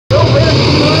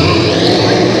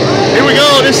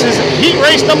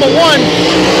race number 1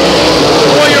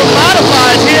 for your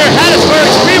modifieds here at Hattiesburg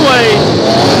Speedway.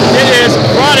 It is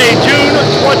Friday, June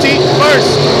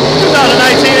 21st,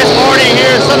 2019. It's Marty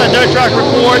here, Southern Dirt Track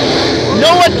Report.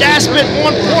 Noah Daspit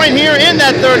on point here in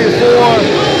that 34.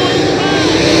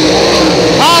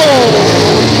 Powell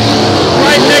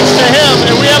right next to him,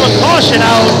 and we have a caution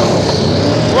out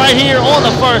right here on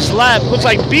the first lap. Looks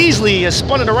like Beasley has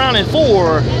spun it around in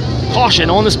 4. Caution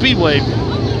on the speedway.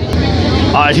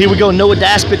 All right, here we go. Noah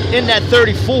Daspit in that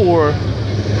 34.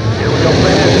 Here we go.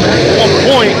 On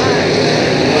point.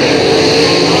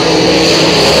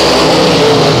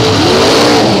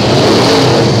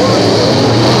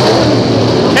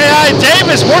 K.I.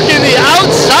 Davis working the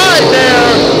outside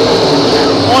there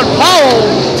on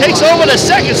Powell. Takes over the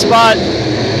second spot.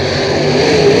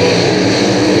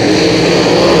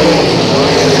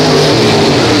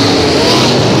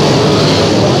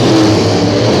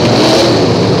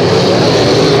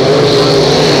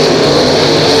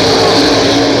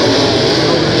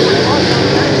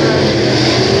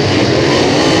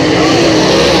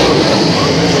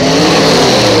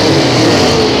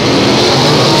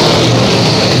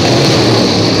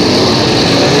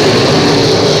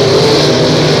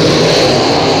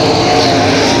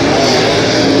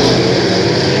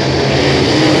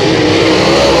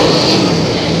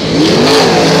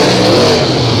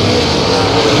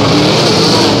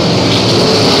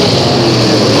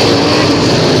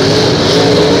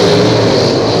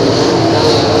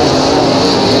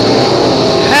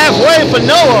 For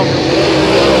Noah.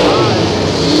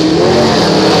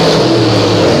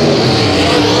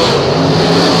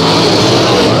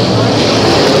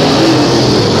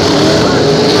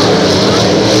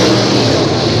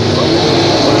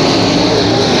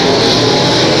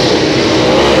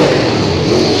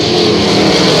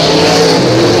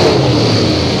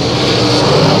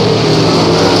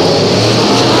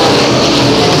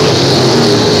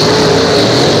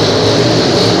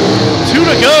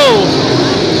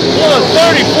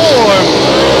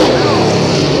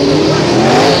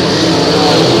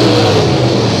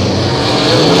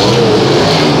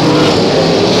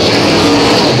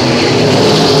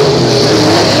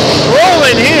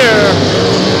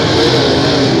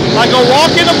 Like a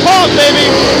walk in the park, baby.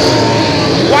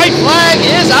 White flag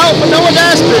is out for Noah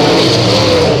Daspit.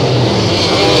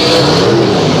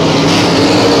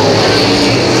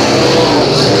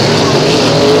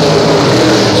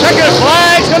 Checkered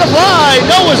flag's gonna fly.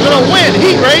 Noah's gonna win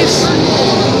heat race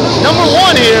number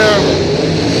 1 here.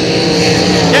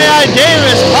 K.I.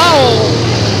 Davis, Powell,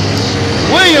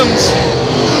 Williams,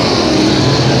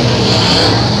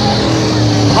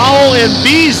 Powell and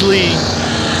Beasley.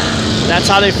 That's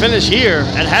how they finish here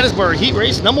at Hattiesburg heat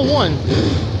race number 1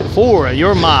 for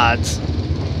your mods.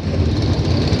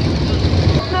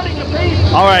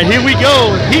 All right, here we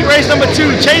go. Heat race number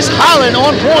 2. Chase Holland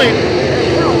on point.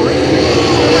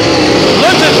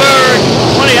 Lindenberg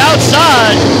on the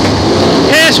outside.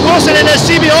 Cash Wilson and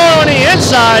SCBR on the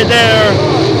inside there.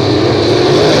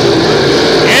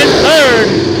 In third,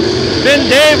 Ben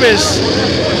Davis.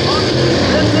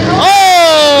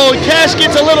 Oh, Cash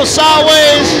gets a little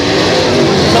sideways.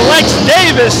 Collects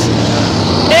Davis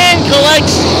and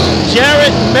collects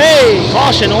Jarrett May.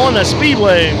 Caution on the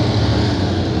speedway.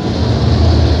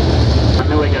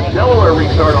 Doing a Delaware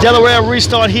restart. Delaware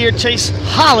restart here. Chase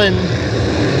Holland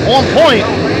on point.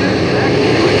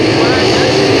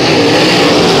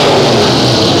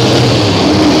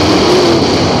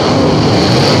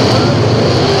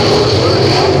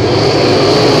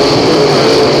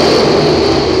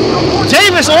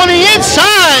 Davis on the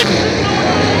inside.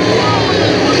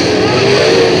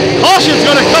 Caution's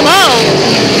gonna come out.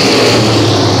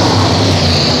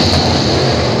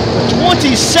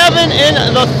 27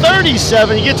 and the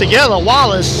 37. You get together,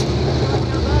 Wallace.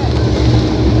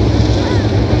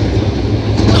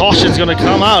 Caution's gonna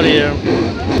come out here.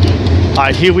 All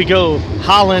right, here we go.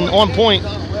 Holland on point.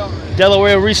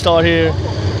 Delaware restart here.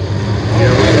 Here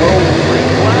we go.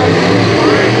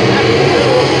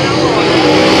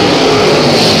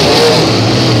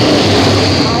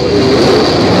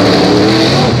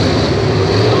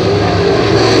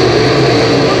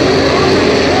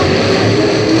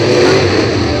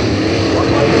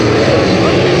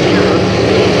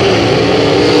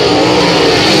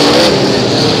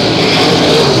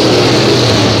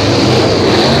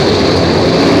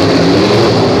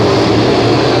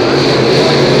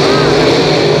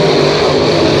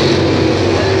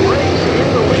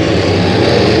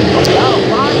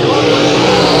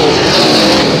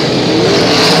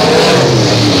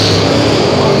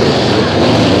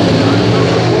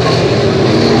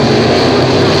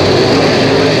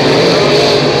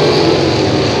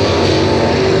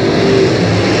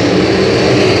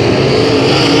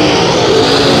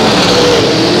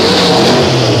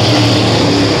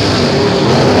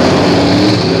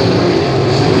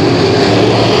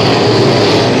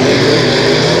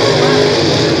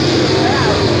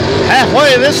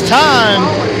 Speedway this time.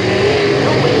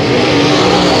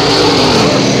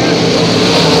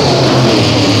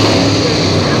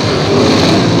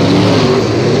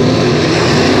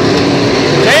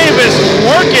 Davis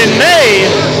working May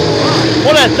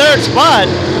for that third spot.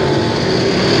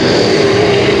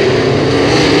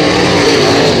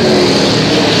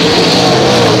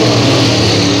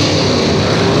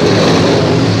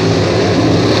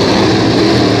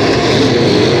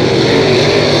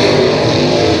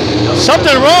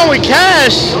 Something wrong with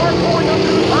Cash. He's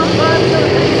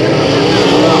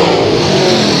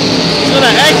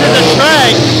gonna exit the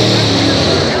track.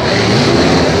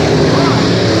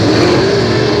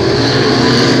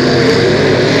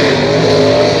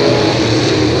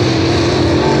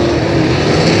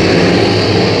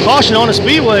 Caution on the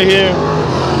speedway here.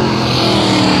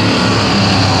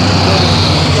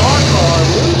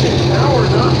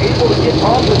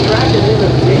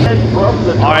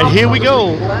 All right, here we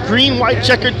go. Green, white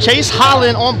checkered. Chase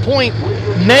Holland on point.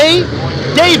 May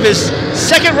Davis,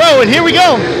 second row, and here we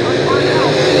go.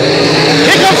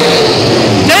 Here comes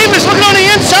Davis looking on the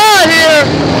inside here.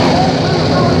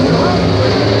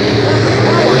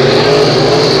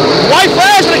 White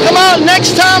flag's gonna come out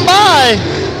next time by.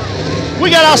 We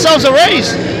got ourselves a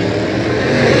race.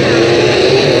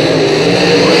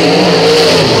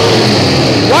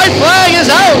 White flag is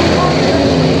out.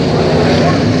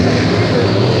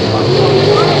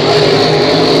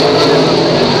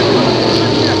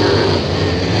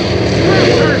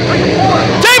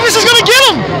 Davis is gonna get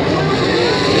him.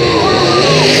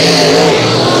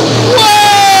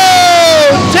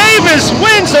 Whoa! Davis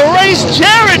wins the race.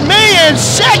 Jared May in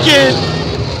second.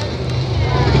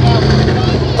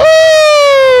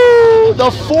 The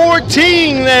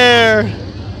 14 there.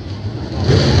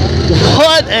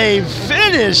 What a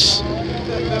finish.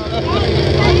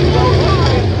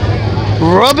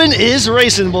 Rubbin is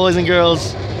racing, boys and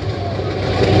girls.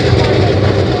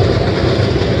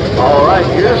 All right,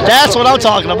 that's what I'm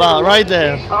talking about right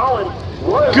there.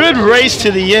 Good race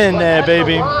to the end there,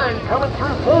 baby. Coming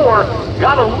through 4,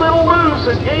 got a little loose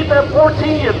and gave that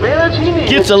 14 the advantage he needed.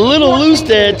 Gets a little loose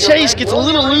there. Chase gets a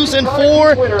little loose in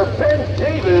 4.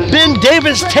 Ben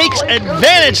Davis takes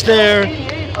advantage there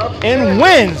and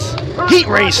wins heat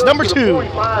race number 2.